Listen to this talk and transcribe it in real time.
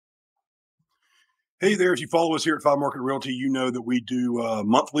Hey there, if you follow us here at 5Market Realty, you know that we do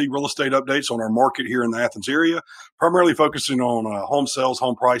monthly real estate updates on our market here in the Athens area, primarily focusing on home sales,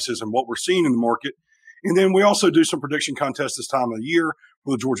 home prices, and what we're seeing in the market. And then we also do some prediction contests this time of the year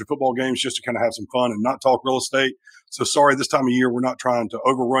for the Georgia football games just to kind of have some fun and not talk real estate. So sorry, this time of year, we're not trying to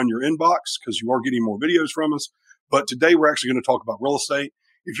overrun your inbox because you are getting more videos from us. But today we're actually going to talk about real estate.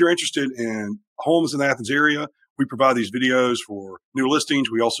 If you're interested in homes in the Athens area, we provide these videos for new listings.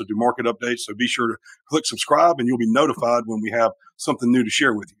 We also do market updates. So be sure to click subscribe and you'll be notified when we have something new to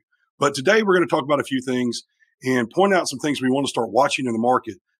share with you. But today we're going to talk about a few things and point out some things we want to start watching in the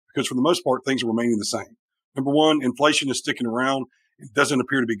market because for the most part, things are remaining the same. Number one, inflation is sticking around. It doesn't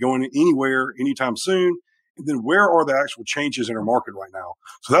appear to be going anywhere anytime soon. And then where are the actual changes in our market right now?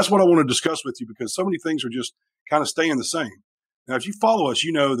 So that's what I want to discuss with you because so many things are just kind of staying the same. Now, if you follow us,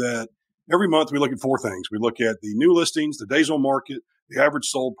 you know that every month we look at four things. We look at the new listings, the days on market, the average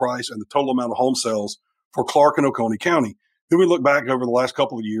sold price, and the total amount of home sales for Clark and Oconee County. Then we look back over the last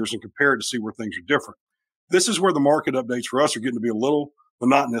couple of years and compare it to see where things are different. This is where the market updates for us are getting to be a little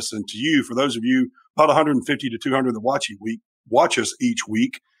monotonous. And to you, for those of you, about 150 to 200 that watch us each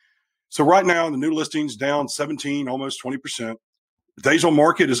week. So right now, the new listings down 17, almost 20%. The days on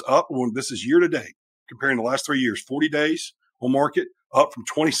market is up. This is year to date, comparing the last 3 years, 40 days on market, up from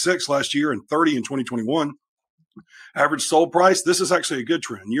 26 last year and 30 in 2021. Average sold price, this is actually a good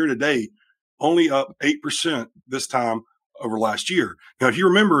trend. Year to date, only up 8% this time over last year. Now, if you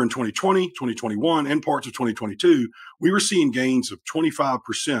remember in 2020, 2021, and parts of 2022, we were seeing gains of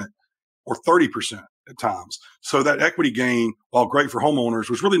 25% or 30% at times. So that equity gain, while great for homeowners,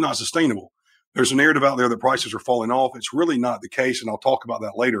 was really not sustainable. There's a narrative out there that prices are falling off. It's really not the case, and I'll talk about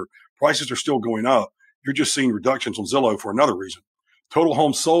that later. Prices are still going up. You're just seeing reductions on Zillow for another reason. Total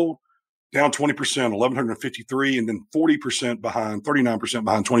homes sold down 20%, 1,153, and then 40% behind, 39%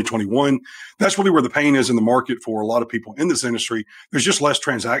 behind 2021. That's really where the pain is in the market for a lot of people in this industry. There's just less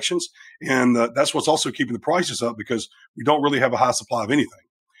transactions, and that's what's also keeping the prices up because we don't really have a high supply of anything.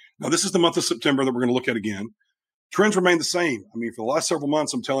 Now, this is the month of September that we're going to look at again. Trends remain the same. I mean, for the last several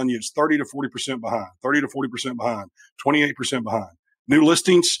months, I'm telling you, it's 30 to 40% behind, 30 to 40% behind, 28% behind. New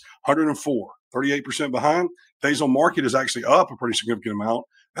listings, 104, 38% behind. Days on market is actually up a pretty significant amount.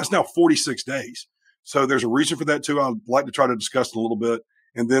 That's now 46 days. So there's a reason for that too. I'd like to try to discuss it a little bit.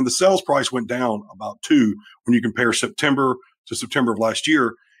 And then the sales price went down about 2 when you compare September to September of last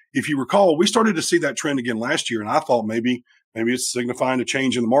year. If you recall, we started to see that trend again last year, and I thought maybe it's signifying a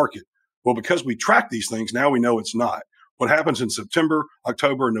change in the market. Well, because we track these things, now we know it's not. What happens in September,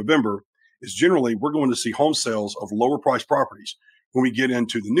 October, and November is generally we're going to see home sales of lower priced properties. When we get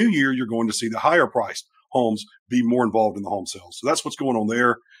into the new year, you're going to see the higher priced homes be more involved in the home sales. So that's what's going on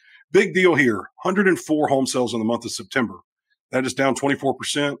there. Big deal here. 104 home sales in the month of September. That is down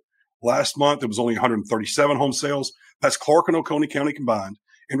 24%. Last month, it was only 137 home sales. That's Clark and Oconee County combined.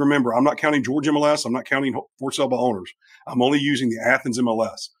 And remember, I'm not counting Georgia MLS. I'm not counting for sale by owners. I'm only using the Athens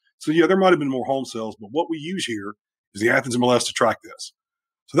MLS. So yeah, there might have been more home sales, but what we use here is the Athens MLS to track this.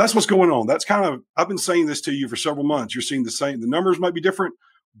 So that's what's going on. That's kind of, I've been saying this to you for several months. You're seeing the same. The numbers might be different,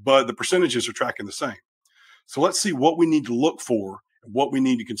 but the percentages are tracking the same. So let's see what we need to look for and what we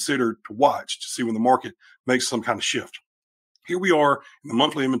need to consider to watch to see when the market makes some kind of shift. Here we are in the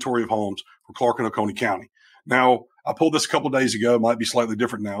monthly inventory of homes for Clark and Oconee County. Now, I pulled this a couple of days ago. It might be slightly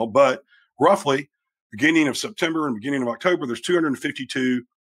different now, but roughly beginning of September and beginning of October, there's 252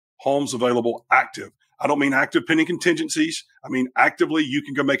 homes available active. I don't mean active pending contingencies. I mean, actively, you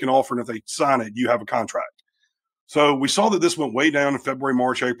can go make an offer, and if they sign it, you have a contract. So we saw that this went way down in February,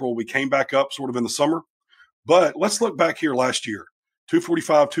 March, April. We came back up sort of in the summer. But let's look back here last year,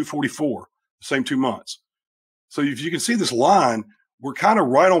 245, 244, the same 2 months. So if you can see this line, we're kind of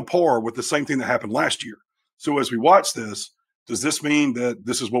right on par with the same thing that happened last year. So as we watch this, does this mean that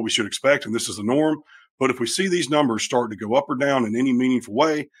this is what we should expect and this is the norm? But if we see these numbers start to go up or down in any meaningful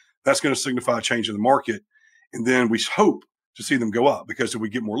way, that's going to signify a change in the market. And then we hope to see them go up because if we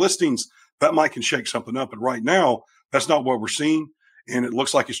get more listings, that might can shake something up. But right now, that's not what we're seeing. And it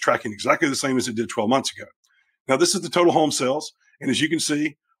looks like it's tracking exactly the same as it did 12 months ago. Now, this is the total home sales. And as you can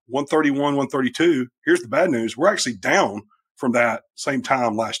see, 131, 132, here's the bad news. We're actually down from that same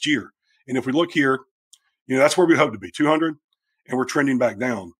time last year. And if we look here, that's where we hope to be, 200, and we're trending back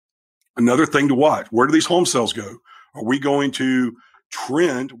down. Another thing to watch, where do these home sales go? Are we going to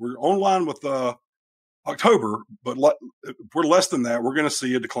trend? We're on line with October, but if we're less than that, we're going to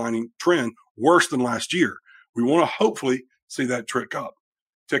see a declining trend worse than last year. We want to hopefully see that tick up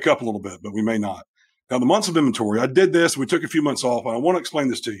a little bit, but we may not. Now, the months of inventory, I did this. We took a few months off, and I want to explain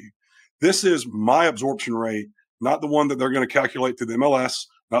this to you. This is my absorption rate, not the one that they're going to calculate through the MLS,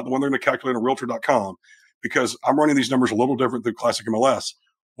 not the one they're going to calculate on realtor.com, because I'm running these numbers a little different than Classic MLS.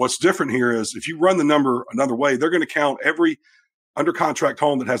 What's different here is if you run the number another way, they're going to count every under contract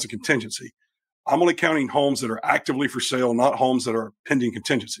home that has a contingency. I'm only counting homes that are actively for sale, not homes that are pending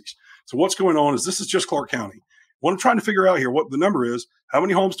contingencies. So what's going on is this is just Clark County. What I'm trying to figure out here, what the number is, how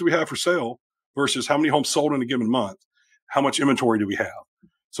many homes do we have for sale versus how many homes sold in a given month? How much inventory do we have?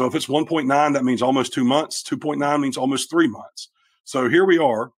 So if it's 1.9, that means almost 2 months. 2.9 means almost 3 months. So here we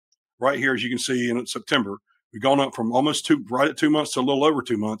are, right here, as you can see in September. We've gone up from right at 2 months to a little over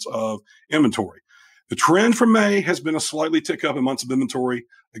 2 months of inventory. The trend from May has been a slightly tick up in months of inventory,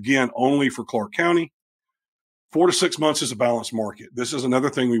 again, only for Clark County. 4 to 6 months is a balanced market. This is another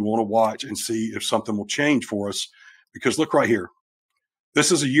thing we want to watch and see if something will change for us, because look right here.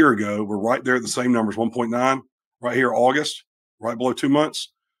 This is a year ago. We're right there at the same numbers, 1.9. Right here, August, right below 2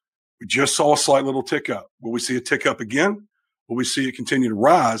 months. We just saw a slight little tick up. Will we see a tick up again? Will we see it continue to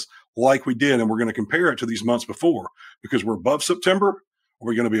rise like we did? And we're going to compare it to these months before, because we're above September. Are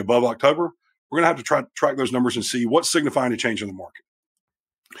we going to be above October? We're going to have to track those numbers and see what's signifying a change in the market.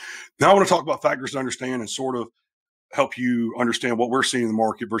 Now I want to talk about factors to understand and sort of help you understand what we're seeing in the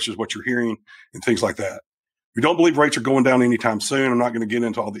market versus what you're hearing and things like that. We don't believe rates are going down anytime soon. I'm not going to get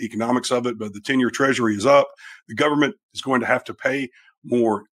into all the economics of it, but the 10-year treasury is up. The government is going to have to pay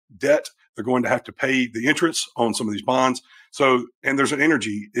more debt. They're going to have to pay the interest on some of these bonds. So, and there's an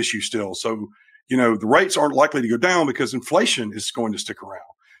energy issue still. So, the rates aren't likely to go down because inflation is going to stick around.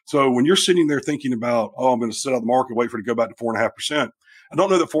 So when you're sitting there thinking about, I'm going to sit out the market, wait for it to go back to 4.5%. I don't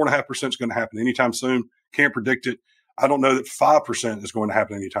know that 4.5% is going to happen anytime soon. Can't predict it. I don't know that 5% is going to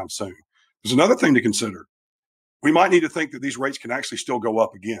happen anytime soon. There's another thing to consider. We might need to think that these rates can actually still go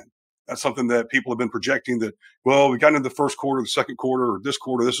up again. That's something that people have been projecting that, we got into the first quarter, the second quarter, or this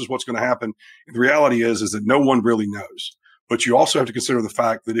quarter, this is what's going to happen. And the reality is that no one really knows. But you also have to consider the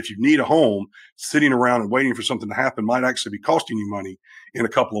fact that if you need a home, sitting around and waiting for something to happen might actually be costing you money in a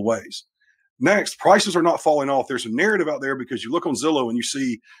couple of ways. Next, prices are not falling off. There's a narrative out there because you look on Zillow and you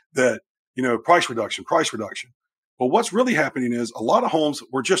see that, price reduction. Well, what's really happening is a lot of homes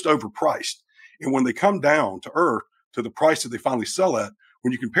were just overpriced. And when they come down to earth to the price that they finally sell at,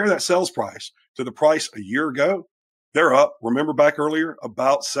 when you compare that sales price to the price a year ago, they're up, remember back earlier,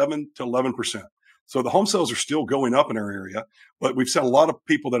 about 7 to 11%. So the home sales are still going up in our area, but we've seen a lot of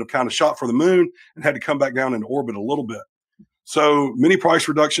people that have kind of shot for the moon and had to come back down into orbit a little bit. So many price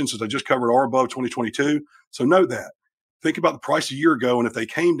reductions, as I just covered, are above 2022. So note that. Think about the price a year ago, and if they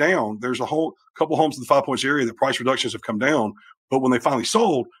came down, there's a whole couple homes in the 5 Points area that price reductions have come down. But when they finally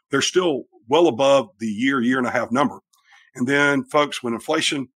sold, they're still well above the year and a half number. And then, folks, when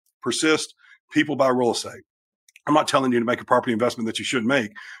inflation persists, people buy real estate. I'm not telling you to make a property investment that you shouldn't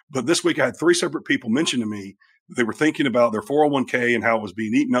make, but this week I had 3 separate people mention to me that they were thinking about their 401k and how it was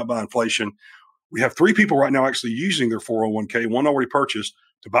being eaten up by inflation. We have 3 people right now actually using their 401k, one already purchased,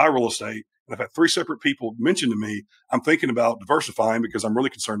 to buy real estate. And I've had 3 separate people mention to me, I'm thinking about diversifying because I'm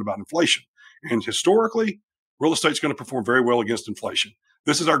really concerned about inflation. And historically, real estate's going to perform very well against inflation.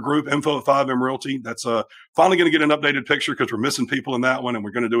 This is our group, info at 5M Realty. That's finally going to get an updated picture because we're missing people in that one, and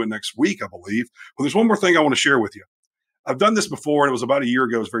we're going to do it next week, I believe. But there's one more thing I want to share with you. I've done this before, and it was about a year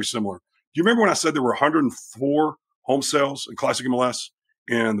ago. It was very similar. Do you remember when I said there were 104 home sales in Classic MLS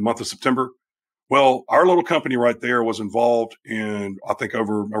in the month of September? Well, our little company right there was involved in, I think,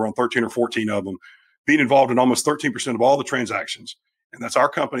 over around 13 or 14 of them, being involved in almost 13% of all the transactions. And that's our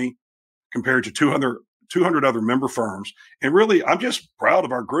company compared to 200 other member firms. And really, I'm just proud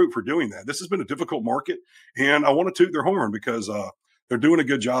of our group for doing that. This has been a difficult market, and I want to toot their horn because they're doing a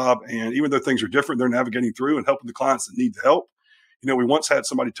good job. And even though things are different, they're navigating through and helping the clients that need the help. We once had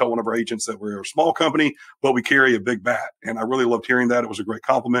somebody tell one of our agents that we're a small company, but we carry a big bat. And I really loved hearing that. It was a great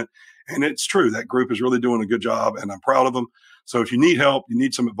compliment. And it's true. That group is really doing a good job, and I'm proud of them. So if you need help, you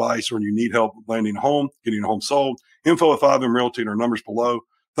need some advice, or you need help landing a home, getting a home sold, info at 5M Realty and our numbers below.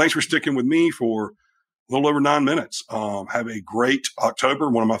 Thanks for sticking with me for a little over 9 minutes. Have a great October,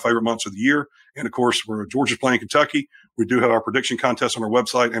 one of my favorite months of the year. And of course, Georgia's playing Kentucky. We do have our prediction contest on our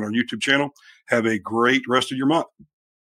website and our YouTube channel. Have a great rest of your month.